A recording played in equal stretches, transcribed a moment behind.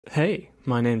Hey,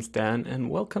 my name's Dan and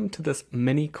welcome to this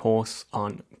mini course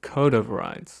on code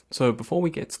overrides. So before we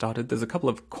get started, there's a couple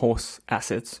of course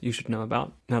assets you should know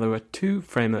about. Now there are two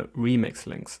Framer remix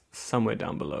links somewhere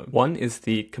down below. One is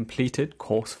the completed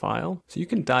course file, so you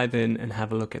can dive in and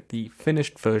have a look at the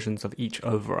finished versions of each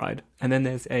override. And then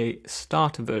there's a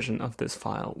starter version of this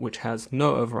file which has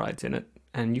no overrides in it,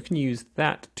 and you can use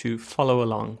that to follow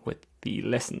along with the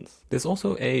lessons. There's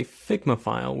also a Figma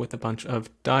file with a bunch of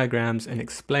diagrams and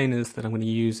explainers that I'm going to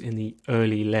use in the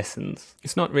early lessons.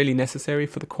 It's not really necessary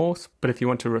for the course, but if you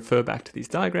want to refer back to these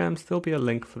diagrams, there'll be a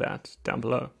link for that down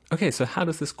below. Okay, so how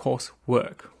does this course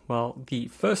work? Well, the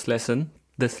first lesson,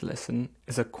 this lesson,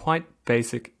 is a quite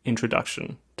basic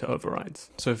introduction to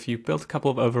overrides. So if you've built a couple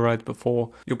of overrides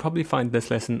before, you'll probably find this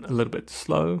lesson a little bit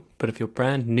slow, but if you're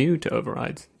brand new to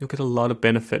overrides, you'll get a lot of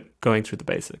benefit going through the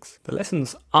basics. The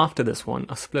lessons after this one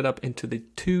are split up into the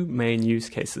two main use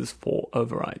cases for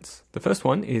overrides. The first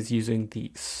one is using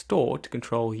the store to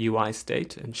control UI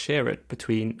state and share it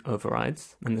between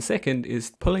overrides. And the second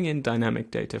is pulling in dynamic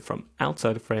data from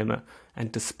outside of Framer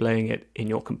and displaying it in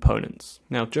your components.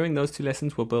 Now, during those two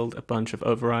lessons, we'll build a bunch of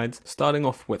overrides, starting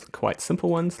off with quite simple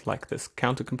ones like this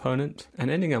counter component, and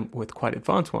ending up with quite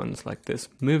advanced ones like this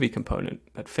movie component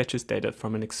that fetches data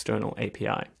from an external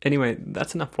API. Anyway,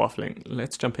 that's enough waffling.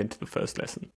 Let's jump into the first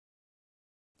lesson.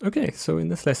 Okay, so in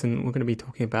this lesson, we're going to be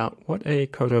talking about what a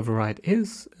code override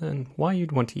is and why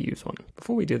you'd want to use one.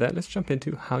 Before we do that, let's jump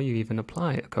into how you even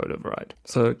apply a code override.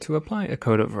 So to apply a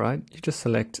code override, you just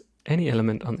select any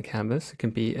element on the canvas. It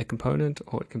can be a component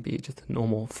or it can be just a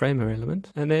normal Framer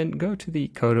element, and then go to the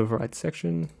code override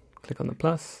section, click on the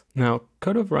plus. Now,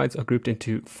 code overrides are grouped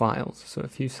into files. So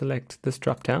if you select this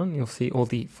drop down, you'll see all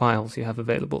the files you have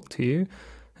available to you.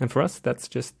 And for us, that's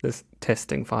just this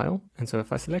testing file. And so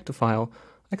if I select a file,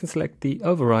 I can select the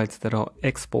overrides that are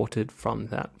exported from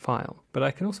that file. But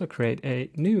I can also create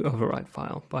a new override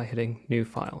file by hitting new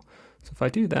file. So if I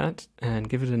do that and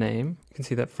give it a name, you can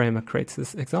see that Framer creates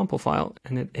this example file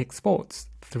and it exports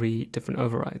three different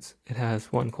overrides. It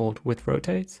has one called with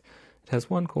rotates, it has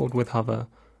one called with hover,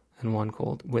 and one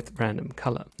called with random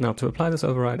color. Now to apply this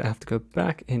override, I have to go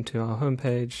back into our home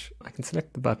page. I can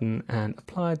select the button and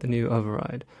apply the new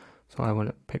override. So I want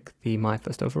to pick the my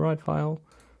first override file,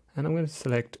 and I'm going to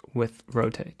select with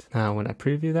rotate. Now when I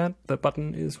preview that, the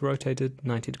button is rotated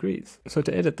 90 degrees. So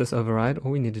to edit this override,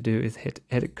 all we need to do is hit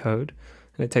edit code,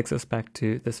 and it takes us back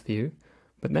to this view.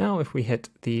 But now if we hit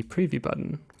the preview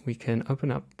button, we can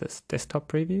open up this desktop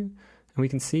preview, and we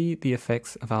can see the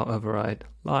effects of our override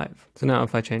live. So now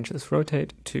if I change this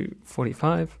rotate to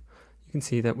 45, you can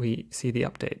see that we see the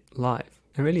update live.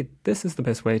 And really, this is the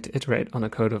best way to iterate on a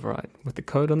code override, with the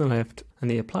code on the left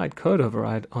and the applied code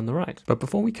override on the right. But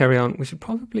before we carry on, we should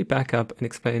probably back up and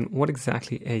explain what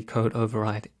exactly a code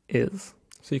override is.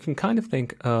 So you can kind of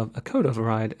think of a code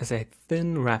override as a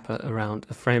thin wrapper around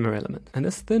a Framer element. And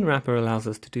this thin wrapper allows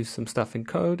us to do some stuff in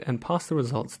code and pass the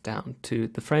results down to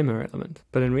the Framer element.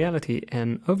 But in reality,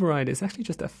 an override is actually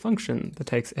just a function that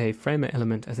takes a Framer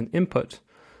element as an input,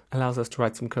 allows us to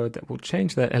write some code that will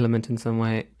change that element in some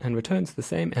way and returns the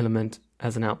same element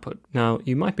as an output. Now,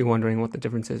 you might be wondering what the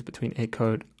difference is between a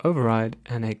code override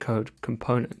and a code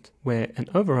component, where an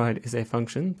override is a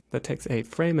function that takes a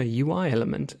Framer UI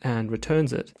element and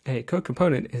returns it. A code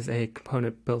component is a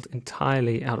component built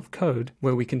entirely out of code,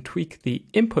 where we can tweak the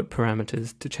input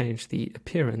parameters to change the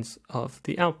appearance of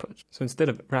the output. So instead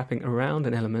of wrapping around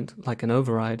an element like an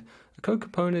override, a code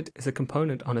component is a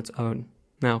component on its own.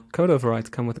 Now, code overrides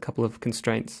come with a couple of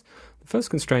constraints. The first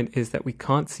constraint is that we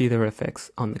can't see their effects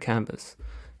on the canvas.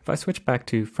 If I switch back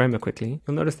to Framer quickly,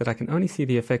 you'll notice that I can only see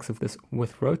the effects of this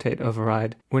with rotate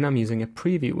override when I'm using a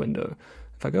preview window.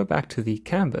 If I go back to the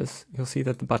canvas, you'll see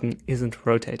that the button isn't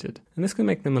rotated. And this can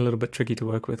make them a little bit tricky to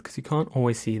work with because you can't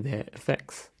always see their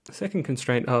effects. The second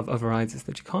constraint of overrides is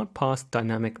that you can't pass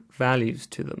dynamic values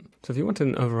to them. So if you wanted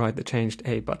an override that changed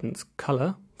a button's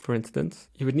color, for instance,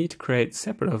 you would need to create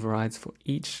separate overrides for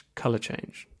each color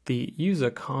change. The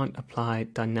user can't apply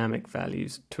dynamic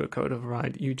values to a code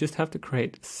override, you just have to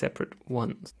create separate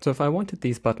ones. So if I wanted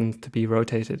these buttons to be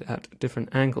rotated at different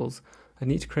angles, I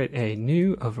need to create a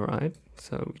new override.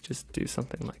 So we just do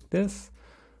something like this.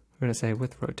 We're going to say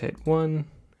with rotate 1, and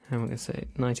we're going to say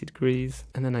 90 degrees,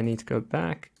 and then I need to go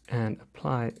back and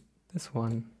apply this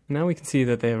one. Now we can see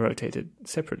that they're rotated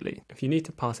separately. If you need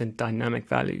to pass in dynamic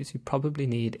values, you probably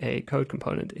need a code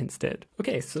component instead.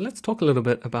 Okay, so let's talk a little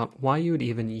bit about why you would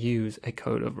even use a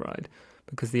code override,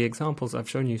 because the examples I've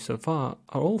shown you so far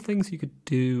are all things you could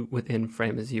do within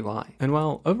Framer's UI. And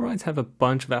while overrides have a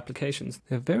bunch of applications,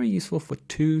 they're very useful for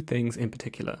two things in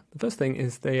particular. The first thing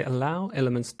is they allow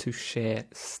elements to share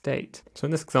state. So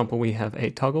in this example, we have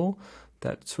a toggle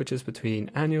that switches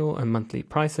between annual and monthly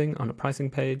pricing on a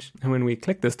pricing page. And when we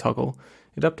click this toggle,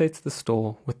 it updates the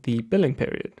store with the billing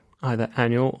period, either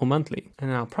annual or monthly.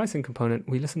 And in our pricing component,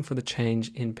 we listen for the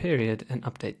change in period and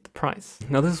update the price.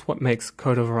 Now, this is what makes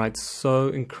code overrides so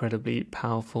incredibly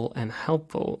powerful and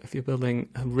helpful if you're building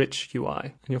a rich UI.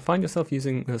 And you'll find yourself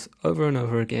using this over and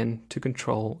over again to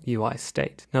control UI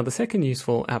state. Now, the second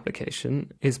useful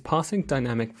application is passing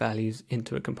dynamic values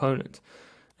into a component.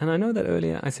 And I know that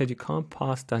earlier I said you can't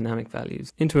pass dynamic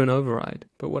values into an override,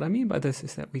 but what I mean by this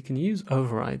is that we can use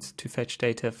overrides to fetch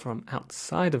data from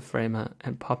outside of Framer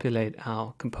and populate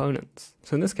our components.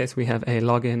 So in this case, we have a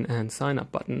login and sign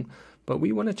up button, but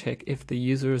we want to check if the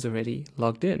user is already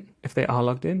logged in. If they are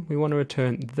logged in, we want to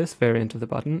return this variant of the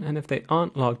button, and if they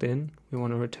aren't logged in, we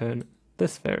want to return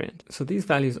this variant. So these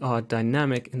values are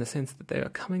dynamic in the sense that they are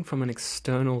coming from an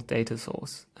external data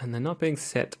source and they're not being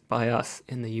set by us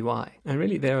in the UI. And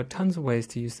really there are tons of ways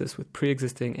to use this with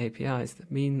pre-existing APIs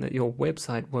that mean that your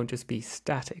website won't just be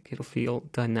static, it'll feel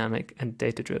dynamic and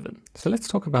data driven. So let's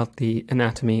talk about the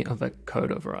anatomy of a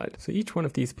code override. So each one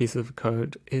of these pieces of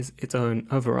code is its own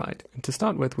override. And to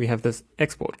start with, we have this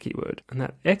export keyword, and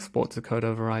that exports a code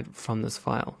override from this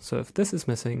file. So if this is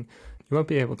missing, you won't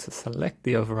be able to select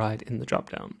the override in the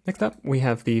dropdown. Next up, we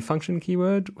have the function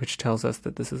keyword, which tells us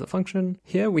that this is a function.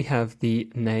 Here we have the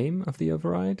name of the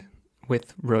override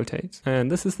with rotate, and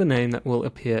this is the name that will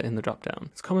appear in the dropdown.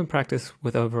 It's common practice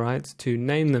with overrides to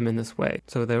name them in this way.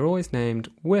 So they're always named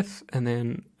with and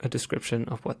then a description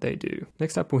of what they do.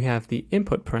 Next up, we have the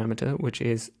input parameter, which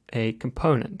is a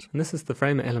component. And this is the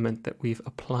Framer element that we've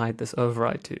applied this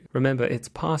override to. Remember, it's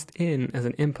passed in as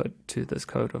an input to this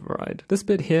code override. This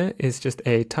bit here is just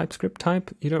a TypeScript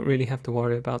type. You don't really have to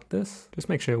worry about this. Just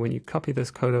make sure when you copy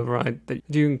this code override that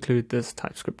you include this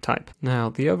TypeScript type. Now,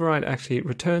 the override actually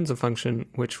returns a function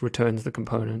which returns the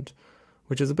component,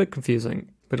 which is a bit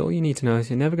confusing, but all you need to know is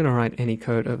you're never going to write any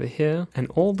code over here, and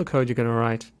all the code you're going to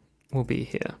write will be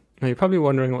here. Now you're probably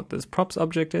wondering what this props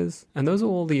object is, and those are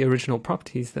all the original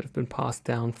properties that have been passed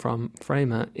down from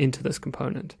Framer into this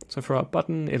component. So for our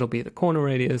button, it'll be the corner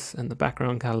radius and the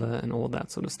background color and all that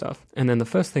sort of stuff. And then the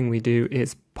first thing we do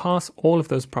is pass all of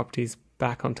those properties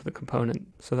back onto the component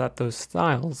so that those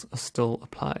styles are still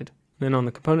applied. And then on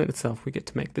the component itself, we get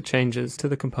to make the changes to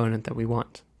the component that we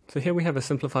want. So here we have a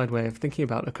simplified way of thinking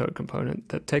about a code component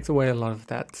that takes away a lot of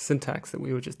that syntax that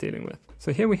we were just dealing with.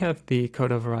 So here we have the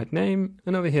code override name,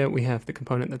 and over here we have the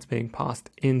component that's being passed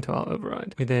into our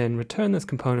override. We then return this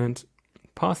component,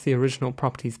 pass the original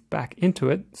properties back into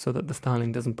it so that the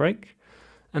styling doesn't break,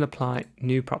 and apply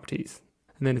new properties.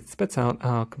 And then it spits out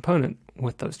our component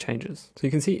with those changes. So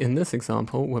you can see in this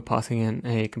example, we're passing in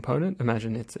a component,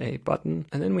 imagine it's a button,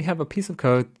 and then we have a piece of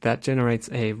code that generates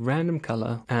a random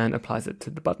color and applies it to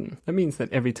the button. That means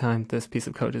that every time this piece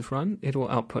of code is run, it will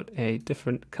output a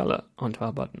different color onto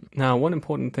our button. Now, one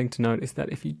important thing to note is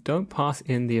that if you don't pass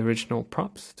in the original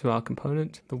props to our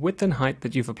component, the width and height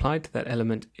that you've applied to that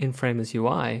element in Framer's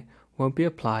UI won't be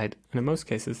applied, and in most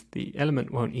cases, the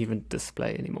element won't even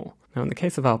display anymore. Now in the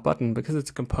case of our button, because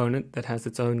it's a component that has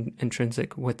its own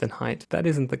intrinsic width and height, that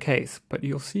isn't the case, but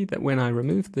you'll see that when I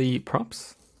remove the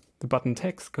props, the button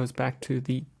text goes back to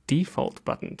the default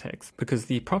button text, because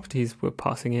the properties we're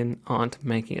passing in aren't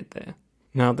making it there.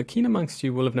 Now the keen amongst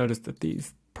you will have noticed that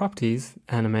these properties,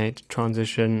 animate,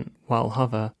 transition, while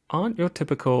hover, aren't your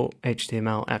typical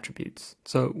HTML attributes.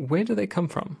 So where do they come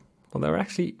from? Well, they're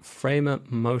actually Framer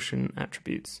motion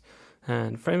attributes.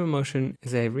 And Framer Motion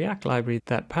is a React library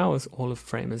that powers all of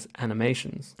Framer's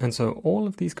animations. And so all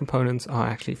of these components are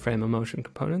actually Framer Motion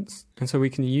components. And so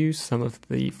we can use some of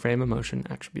the Framer Motion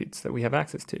attributes that we have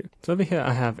access to. So over here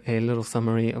I have a little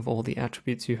summary of all the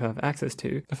attributes you have access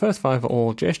to. The first 5 are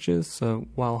all gestures, so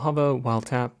while hover, while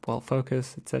tap, while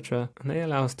focus, etc. And they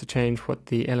allow us to change what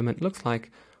the element looks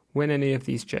like when any of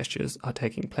these gestures are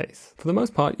taking place. For the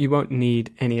most part, you won't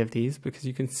need any of these because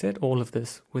you can set all of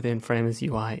this within Framer's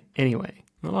UI anyway.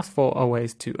 The last 4 are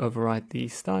ways to override the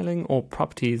styling or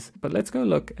properties, but let's go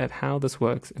look at how this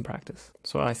works in practice.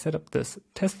 So I set up this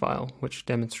test file which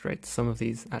demonstrates some of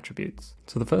these attributes.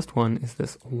 So the first one is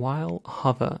this while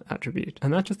hover attribute,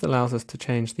 and that just allows us to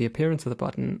change the appearance of the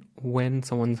button when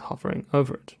someone's hovering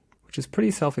over it, which is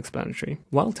pretty self-explanatory.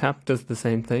 While tap does the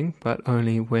same thing, but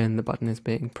only when the button is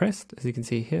being pressed, as you can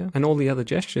see here, and all the other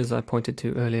gestures I pointed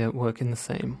to earlier work in the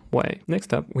same way.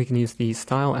 Next up, we can use the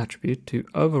style attribute to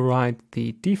override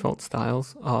the default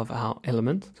styles of our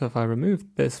element. So if I remove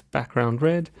this background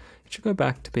red, it should go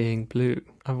back to being blue.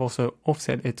 I've also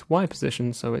offset its Y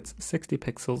position so it's 60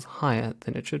 pixels higher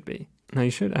than it should be. Now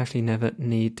you should actually never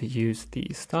need to use the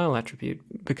style attribute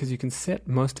because you can set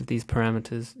most of these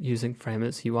parameters using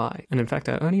Framer's UI. And in fact,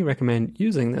 I only recommend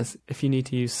using this if you need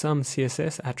to use some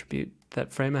CSS attribute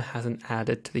that Framer hasn't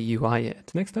added to the UI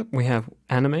yet. Next up, we have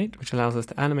animate, which allows us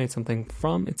to animate something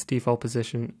from its default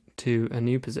position to a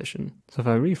new position. So if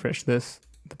I refresh this,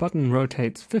 the button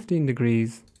rotates 15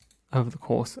 degrees over the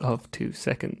course of 2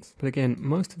 seconds. But again,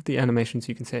 most of the animations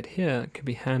you can set here can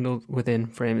be handled within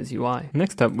Framer's UI.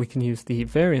 Next up, we can use the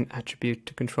variant attribute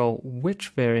to control which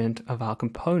variant of our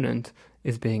component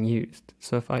is being used.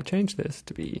 So if I change this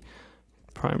to be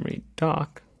primary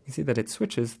dark, you see that it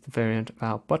switches the variant of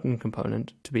our button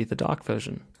component to be the dark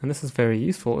version. And this is very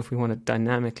useful if we want to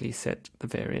dynamically set the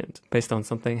variant based on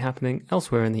something happening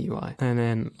elsewhere in the UI. And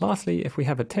then lastly, if we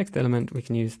have a text element, we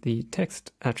can use the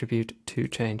text attribute to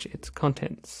change its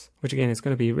contents, which again is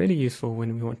going to be really useful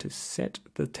when we want to set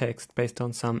the text based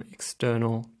on some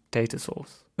external data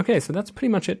source. Okay, so that's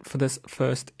pretty much it for this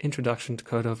first introduction to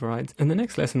code overrides. In the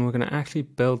next lesson, we're going to actually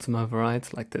build some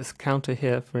overrides like this counter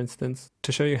here, for instance,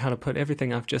 to show you how to put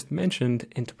everything I've just mentioned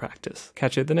into practice.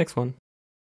 Catch you at the next one.